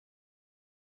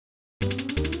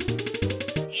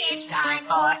It's time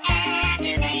for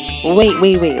anime.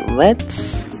 Wait.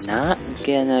 Let's not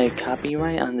get another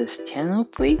copyright on this channel,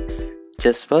 please.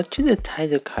 Just vote to the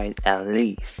title card at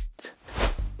least.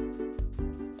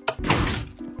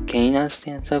 Can you not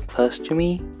stand so close to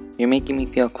me? You're making me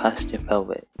feel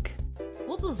claustrophobic.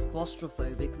 What does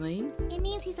claustrophobic mean? It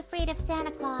means he's afraid of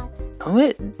Santa Claus. No,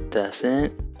 it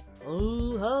doesn't.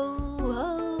 Oh ho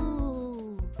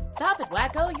ho! Stop it,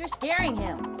 Wacko! You're scaring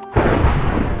him.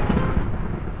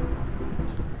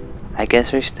 I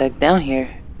guess we're stuck down here,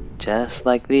 just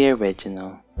like the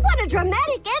original. What a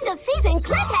dramatic end-of-season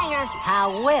cliffhanger!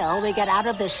 How will we get out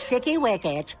of this sticky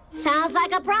wicket? Sounds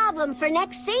like a problem for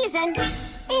next season.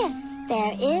 If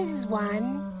there is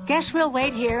one. Guess we'll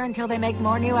wait here until they make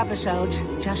more new episodes,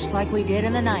 just like we did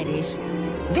in the 90s.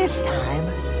 This time,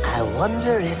 I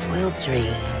wonder if we'll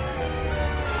dream.